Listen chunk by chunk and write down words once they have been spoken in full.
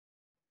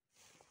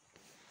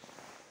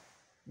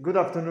Good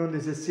afternoon,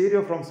 this is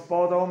Sirio from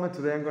Spotahome.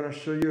 Today I'm going to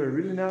show you a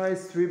really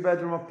nice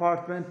 3-bedroom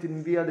apartment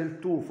in Via del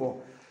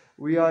Tufo.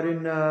 We are in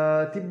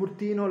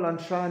Tiburtino,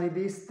 Lanciani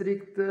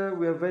district.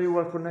 We are very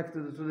well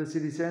connected to the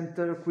city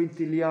center.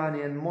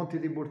 Quintiliani and Monte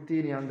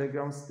Tiburtini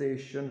underground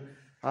station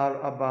are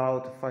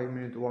about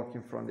 5-minute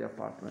walking from the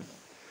apartment.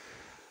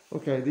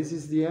 Okay, this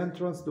is the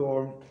entrance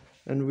door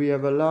and we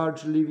have a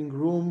large living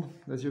room.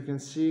 As you can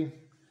see,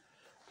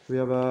 we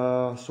have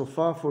a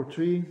sofa for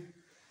 3,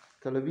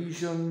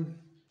 television,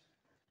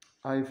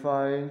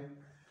 hi-fi,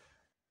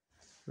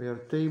 we have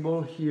a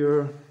table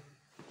here,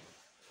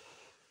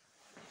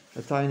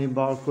 a tiny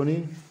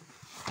balcony,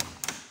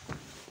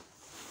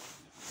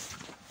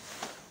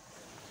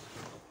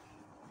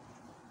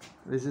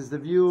 this is the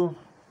view,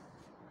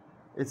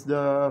 it's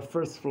the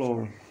first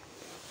floor.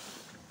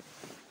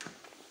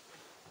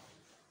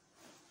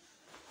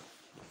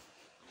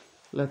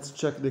 Let's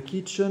check the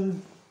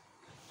kitchen.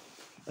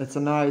 It's a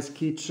nice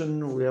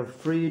kitchen, we have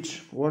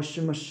fridge,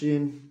 washing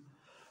machine,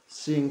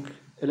 sink,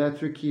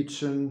 electric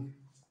kitchen.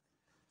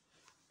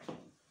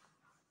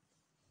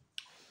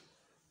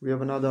 We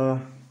have another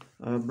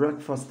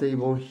breakfast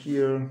table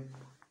here.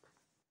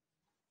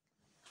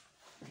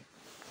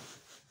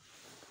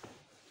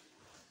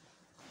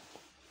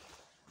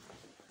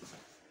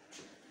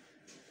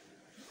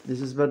 This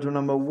is bedroom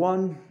number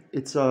 1.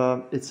 It's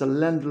a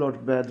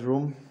landlord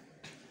bedroom,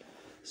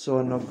 so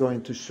I'm not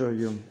going to show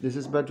you. This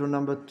is bedroom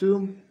number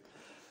 2.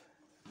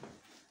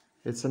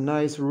 It's a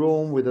nice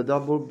room with a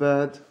double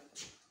bed.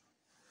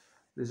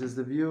 This is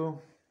the view.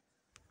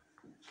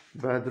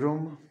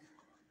 Bedroom.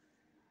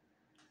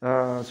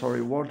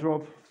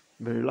 Wardrobe,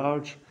 very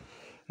large.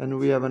 And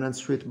we have an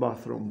ensuite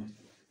bathroom.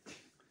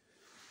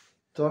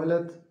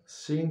 Toilet,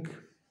 sink,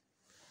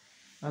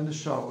 and a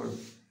shower.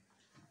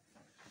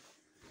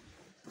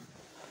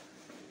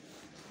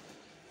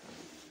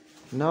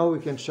 Now we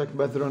can check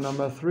bedroom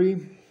number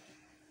 3.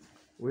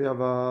 We have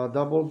a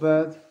double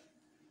bed,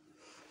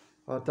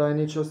 a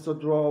tiny chest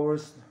of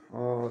drawers.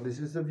 This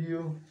is the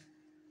view.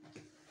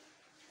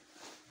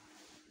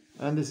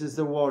 And this is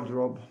the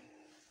wardrobe.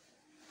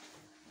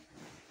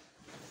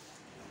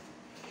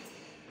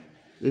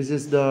 This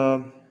is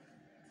the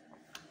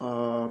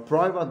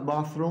private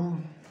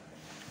bathroom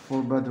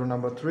for bedroom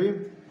number 3.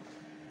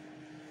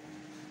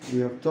 We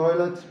have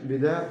toilet,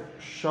 bidet,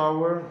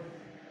 shower,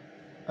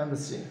 and a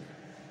sink.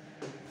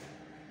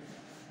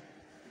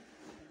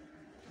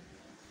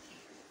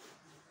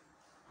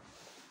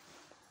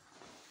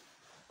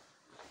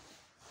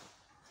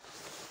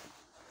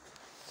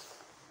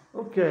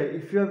 Okay,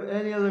 if you have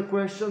any other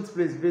questions,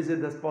 please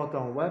visit the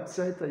Spotahome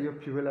website. I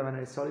hope you will have a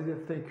nice holiday.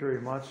 Thank you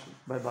very much.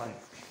 Bye bye.